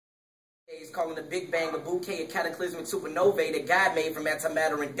calling the Big Bang a bouquet of cataclysmic supernovae that God made from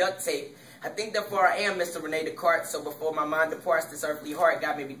antimatter and duct tape. I think therefore I am Mr. Rene Descartes, so before my mind departs this earthly heart,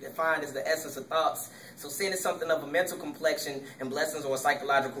 God may be defined as the essence of thoughts. So sin is something of a mental complexion, and blessings are a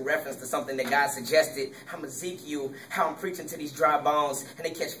psychological reference to something that God suggested. I'm Ezekiel, how I'm preaching to these dry bones, and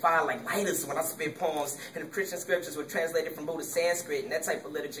they catch fire like lighters when I spit poems. And if Christian scriptures were translated from Buddhist Sanskrit, and that type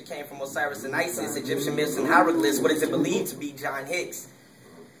of literature came from Osiris and Isis, Egyptian myths and hieroglyphs, what is it believed to be? John Hicks.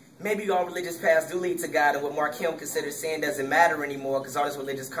 Maybe all religious paths do lead to God, and what Mark Hume considers sin doesn't matter anymore because all this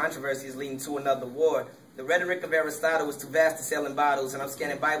religious controversy is leading to another war. The rhetoric of Aristotle was too vast to sell in bottles, and I'm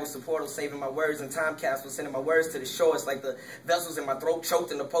scanning Bibles to portals, saving my words and time capsules, sending my words to the shore. It's like the vessels in my throat choked,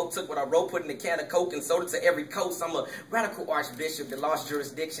 and the Pope took what I wrote, put in a can of Coke, and sold it to every coast. I'm a radical archbishop that lost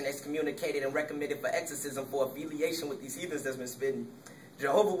jurisdiction, excommunicated, and recommended for exorcism for affiliation with these heathens that's been spitting.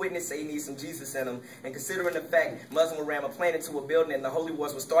 Jehovah's Witness say he needs some Jesus in him, and considering the fact Muslim ram a plane into a building and the Holy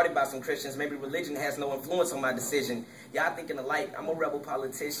Wars was started by some Christians, maybe religion has no influence on my decision. Y'all thinking alike, I'm a rebel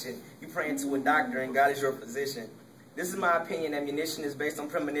politician. You praying to a doctor and God is your physician. This is my opinion. Ammunition is based on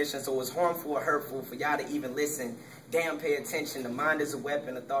premonition, so it's harmful or hurtful for y'all to even listen. Damn, pay attention. The mind is a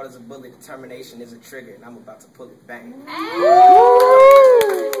weapon, the thought is a bullet, determination is a trigger, and I'm about to pull it. Bang.